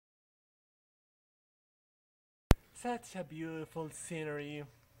Such a beautiful scenery.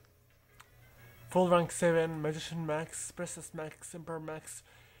 Full rank 7, Magician Max, Princess Max, Emperor Max,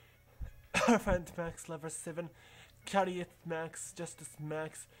 Elephant Max, Lover 7, Chariot Max, Justice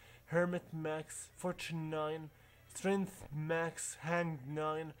Max, Hermit Max, Fortune 9, Strength Max, Hanged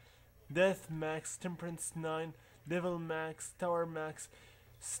 9, Death Max, Temperance 9, Devil Max, Tower Max,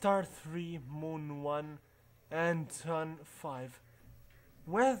 Star 3, Moon 1, and Sun 5.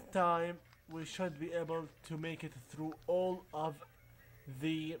 With time, we should be able to make it through all of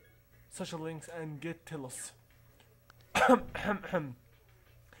the social links and get Telos.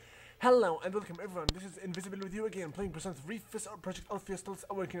 Hello and welcome everyone, this is Invisible with you again, playing Persona 3 FES or Project Orpheus Telos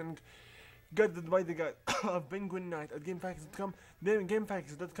Awakening, guided by the guide of Penguin Knight at GameFAQs.com,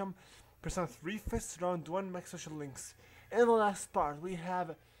 GameFAQs.com, Persona 3 FES Round 1 Max Social Links. In the last part, we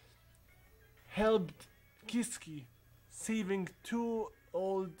have helped Kiski saving two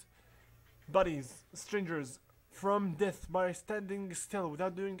old buddies, strangers, from death by standing still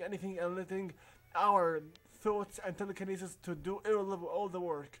without doing anything and letting our thoughts and telekinesis to do all the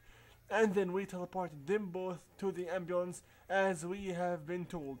work. And then we teleported them both to the ambulance as we have been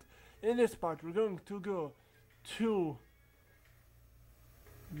told. In this part we're going to go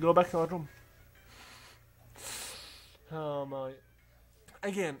back to our room. Oh my.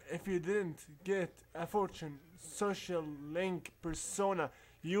 Again, if you didn't get a fortune social link persona,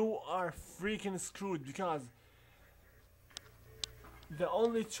 you are freaking screwed, because the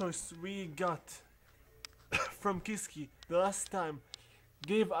only choice we got from Kiski the last time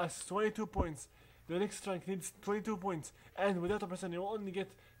gave us 22 points. The next rank needs 22 points, and without a person you only get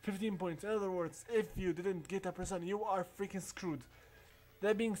 15 points. In other words, if you didn't get a person, you are freaking screwed.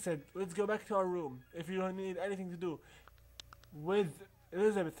 That being said, let's go back to our room. If you don't need anything to do with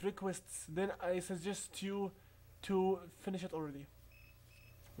Elizabeth requests, then I suggest you to finish it already.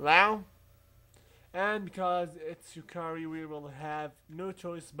 Now, and because it's Yukari, we will have no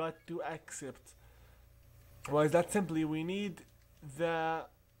choice but to accept. Why is that? Simply, we need the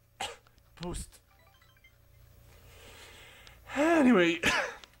boost. Anyway,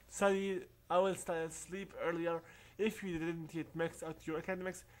 study. I will sleep earlier. If you didn't yet max out your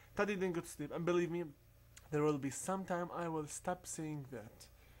academics, study then go to sleep. And believe me, there will be some time I will stop saying that.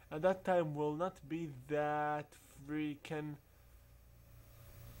 And that time will not be that freaking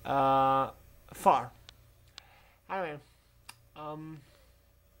far. Anyway,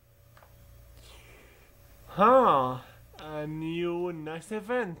 a new nice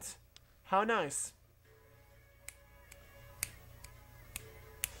event. How nice.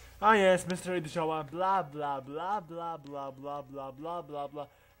 Ah yes, Mr. Idijawa, blah blah blah blah blah blah blah blah blah blah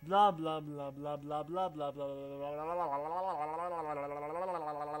blah blah blah blah blah blah blah blah.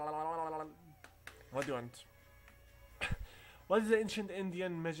 What do you want? What is the ancient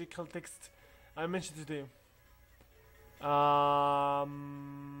Indian magical text I mentioned today? I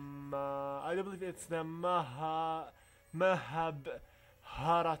do believe it's the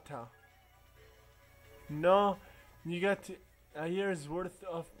Mahabharata. No, you got a year's worth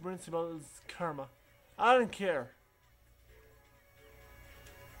of principles karma. I don't care.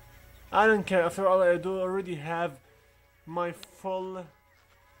 I don't care. After all, I do already have my full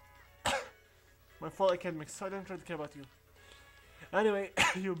academics, so I don't really care about you. Anyway,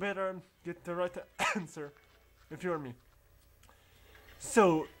 you better get the right answer if you're me.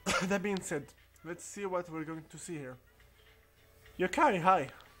 So, that being said, let's see what we're going to see here. Yukari, hi.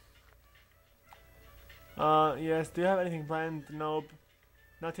 Yes, do you have anything planned? Nope.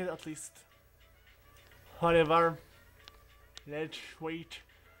 Not yet, at least. However, let's wait.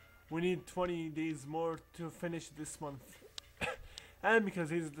 We need 20 days more to finish this month. And because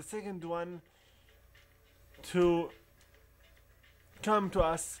he's the second one to come to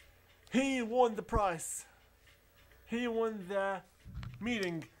us, he won the prize. He won the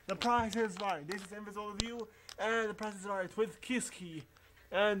meeting. The prize is right. This is Invisible with you, and the prize is right with Kiski.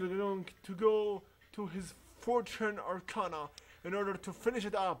 And we're going to go to his fortune arcana in order to finish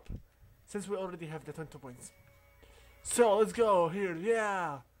it up, since we already have the 20 points. So let's go here.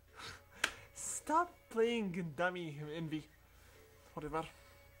 Yeah. Stop playing dummy envy. Whatever.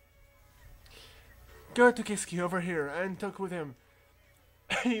 Go to Kiski over here and talk with him.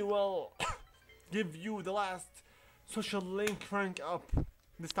 He will give you the last social link rank up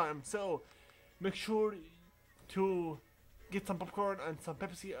this time. So make sure to get some popcorn and some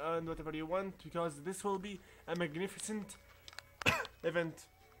Pepsi and whatever you want, because this will be a magnificent event.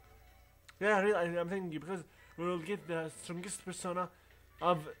 Yeah, really, I'm thanking you, because we will get the strongest persona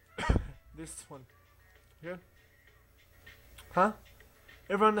of this one. Okay? Huh?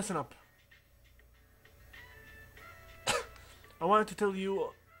 Everyone listen up. I wanted to tell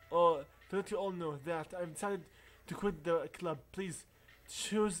you, to let you all know that I've decided to quit the club. Please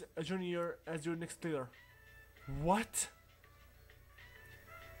choose a junior as your next leader. What?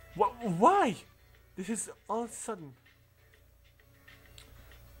 Why? This is all sudden.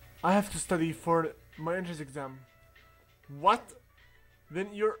 I have to study for my entrance exam. What? Then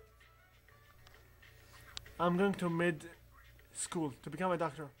you're... I'm going to med school to become a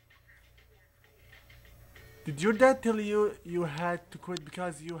doctor. Did your dad tell you you had to quit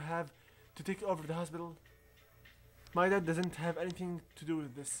because you have to take over the hospital? My dad doesn't have anything to do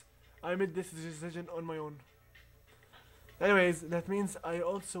with this. I made this decision on my own. Anyways, that means I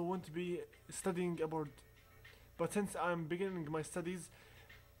also won't be studying abroad. But since I'm beginning my studies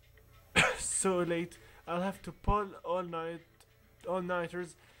so late, I'll have to pull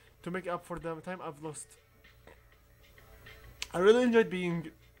all-nighters to make up for the time I've lost. I really enjoyed being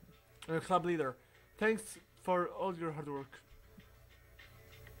a club leader. Thanks for all your hard work.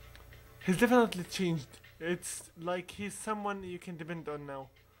 He's definitely changed. It's like he's someone you can depend on now.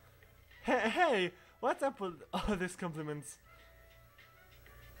 Hey, what's up with all these compliments?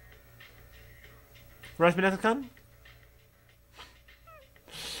 Right, Minato Khan?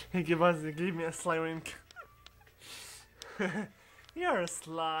 He gave me a sly wink. You're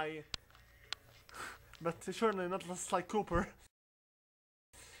sly. But surely not Sly Cooper.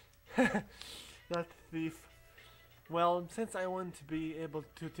 That thief. Well, since I won't be able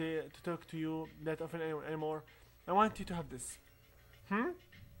to talk to you that often anymore, I want you to have this.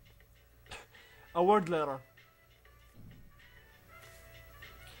 A word letter.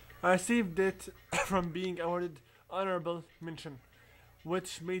 I received it from being awarded honorable mention,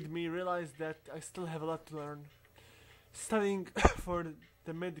 which made me realize that I still have a lot to learn. Studying for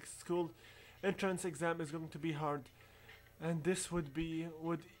the medical school entrance exam is going to be hard, and this would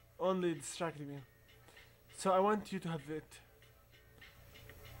only distract me. So I want you to have it.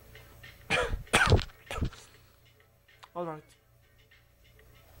 Alright.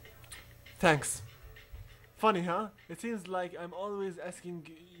 Thanks. Funny, huh? It seems like I'm always asking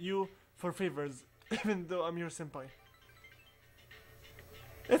you for favors, even though I'm your senpai.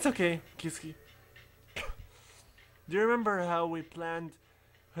 It's okay, Kiski. Do you remember how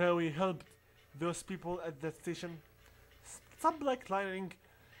we helped those people at that station? Stop blacklining.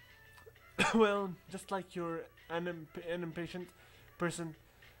 Well, just like you're an impatient person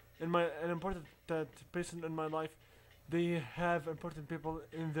an important person in my life, they have important people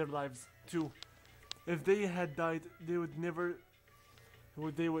in their lives too. If they had died, they would never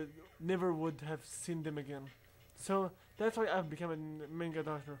have seen them again. So that's why I've become a manga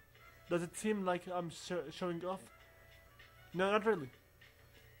doctor. Does it seem like I'm showing off? No, not really.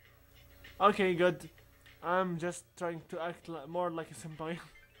 Okay, good. I'm just trying to act more like a senpai.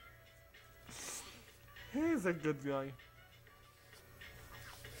 He's a good guy.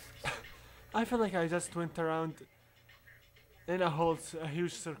 I feel like I just went around in a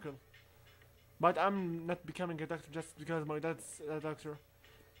huge circle. But I'm not becoming a doctor just because my dad's a doctor.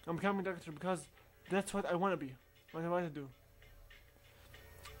 I'm becoming a doctor because that's what I want to be. What I want to do.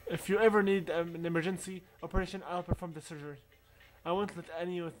 If you ever need an emergency operation, I'll perform the surgery. I won't let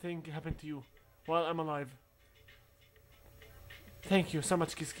anything happen to you while I'm alive. Thank you so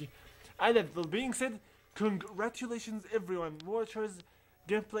much, Kiski. And that being said, congratulations everyone, watchers,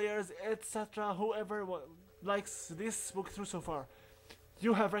 game players, etc. Whoever likes this walkthrough so far.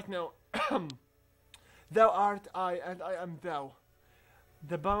 You have right now Thou art I, and I am thou.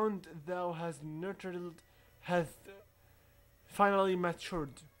 The bond thou hast nurtured hath finally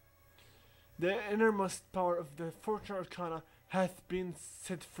matured. The innermost power of the Fortune Arcana hath been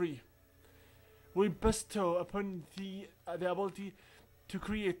set free. We bestow upon thee the ability to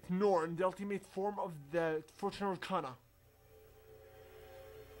create Norn, the ultimate form of the Fortune Arcana.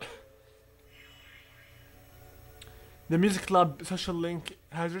 The Music Club social link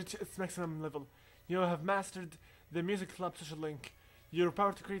has reached its maximum level. You have mastered the Music Club social link. Your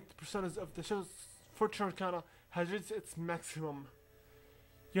power to create personas of the Fortune Arcana has reached its maximum.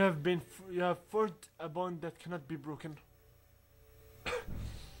 You have forged a bond that cannot be broken.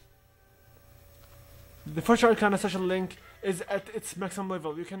 The Fortune Arcana social link is at its maximum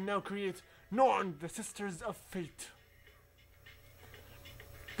level. You can now create Norn, the Sisters of Fate.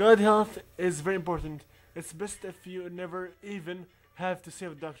 Good health is very important. It's best if you never even have to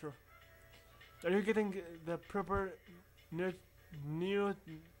save a doctor. Are you getting the proper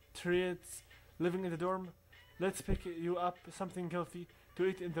nutrients living in the dorm? Let's pick you up something healthy to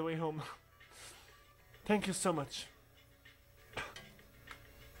eat in the way home. Thank you so much.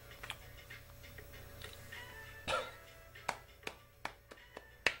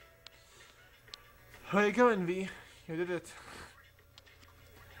 How you going, V? You did it.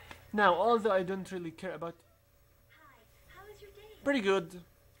 Now, although I don't really care about Pretty good.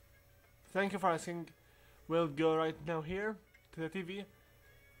 Thank you for asking. We'll go right now here to the TV.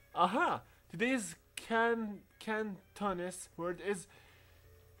 Aha! Today's Cantonese word is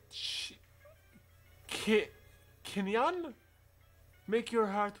Kenyan. Make your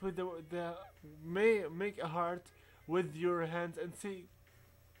heart with make a heart with your hands and say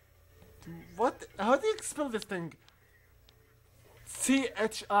what? How do you spell this thing?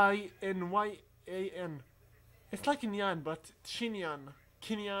 CHINYAN. It's like Nyan, but Kinyan,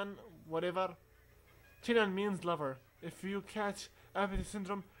 whatever. Kinyan means lover. If you catch Apathy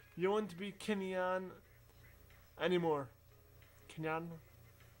syndrome, you won't be Kinyan anymore. Kinyan.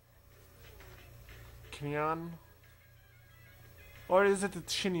 Or is it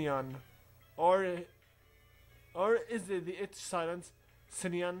Shinyan? Or is it the H silent?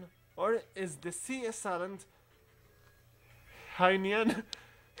 Sinyan? Or is the C silent? Hainian?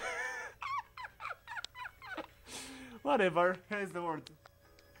 Whatever, here's the word.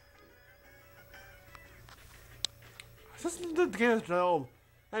 This didn't get it at all.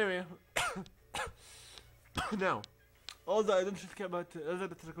 Anyway, now, although I don't really care about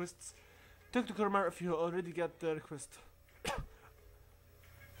Elizabeth requests, talk to Kurmar if you already got the request.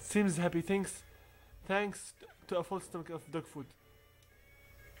 Seems happy, thanks to a full stomach of dog food.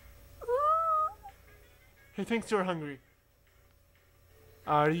 He thinks you're hungry.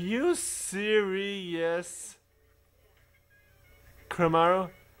 Are you serious? Kurmar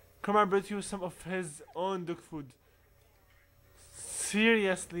brought you some of his own dog food.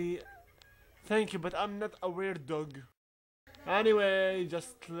 Seriously? Thank you, but I'm not a weird dog. Anyway,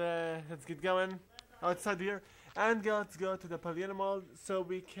 just let's get going outside here and let's go to the Pavilion Mall so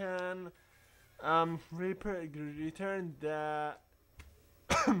we can return the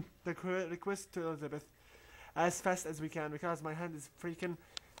request to Elizabeth as fast as we can because my hand is freaking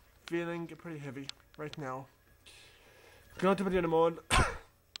feeling pretty heavy right now. Go to Pavilion Mall.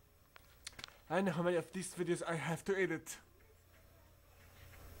 I know how many of these videos I have to edit.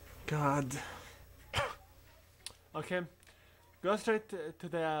 God. Okay, go straight to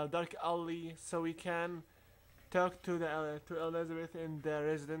the dark alley so we can talk to Elizabeth in the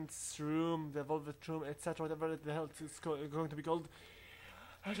residence room, the velvet room, etc. Whatever the hell it's going to be called.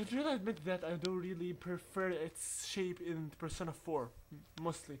 I should really admit that I do really prefer its shape in Persona 4,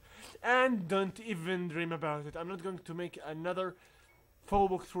 mostly. And don't even dream about it. I'm not going to make another full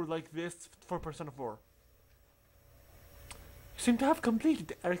walkthrough like this for Persona 4. You seem to have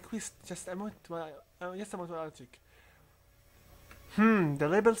completed a request just a moment while I'll check. The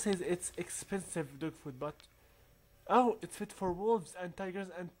label says it's expensive dog food, but oh, it's fit for wolves and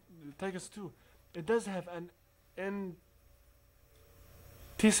tigers too. It does have an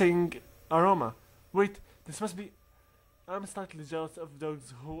enticing aroma. Wait, this must be. I'm slightly jealous of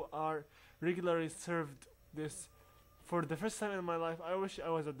dogs who are regularly served this. For the first time in my life, I wish I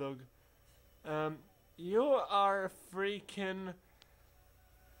was a dog. You are freaking.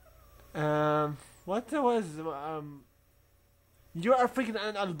 What was you are freaking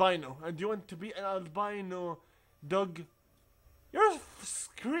an albino, and you want to be an albino dog? You're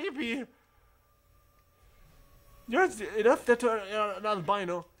creepy. You're enough that you're an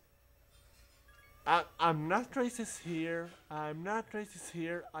albino. I'm not racist here. I'm not racist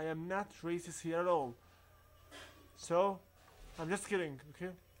here. I am not racist here at all. So, I'm just kidding,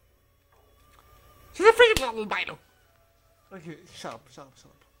 okay? She's a freaking albino. Okay, shut up.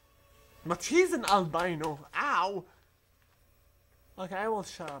 But she's an albino. Ow. Okay, I will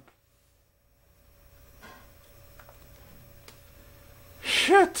shut up.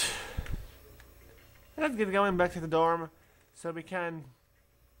 Shit. Let's get going back to the dorm so we can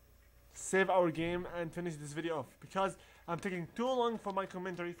save our game and finish this video off because I'm taking too long for my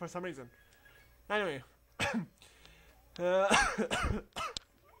commentary for some reason. Anyway.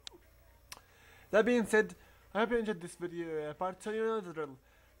 That being said, I hope you enjoyed this video part, so you know the drill.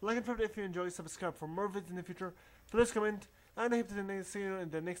 Like and favorite if you enjoy, subscribe for more videos in the future, please comment, and I hope to see you in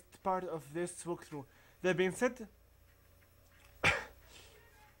the next part of this walkthrough. That being said,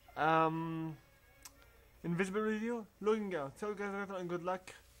 invisible video, logging out. So guys, and good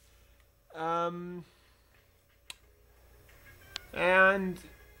luck. And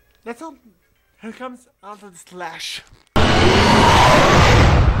that's all. Here comes Alpha Slash.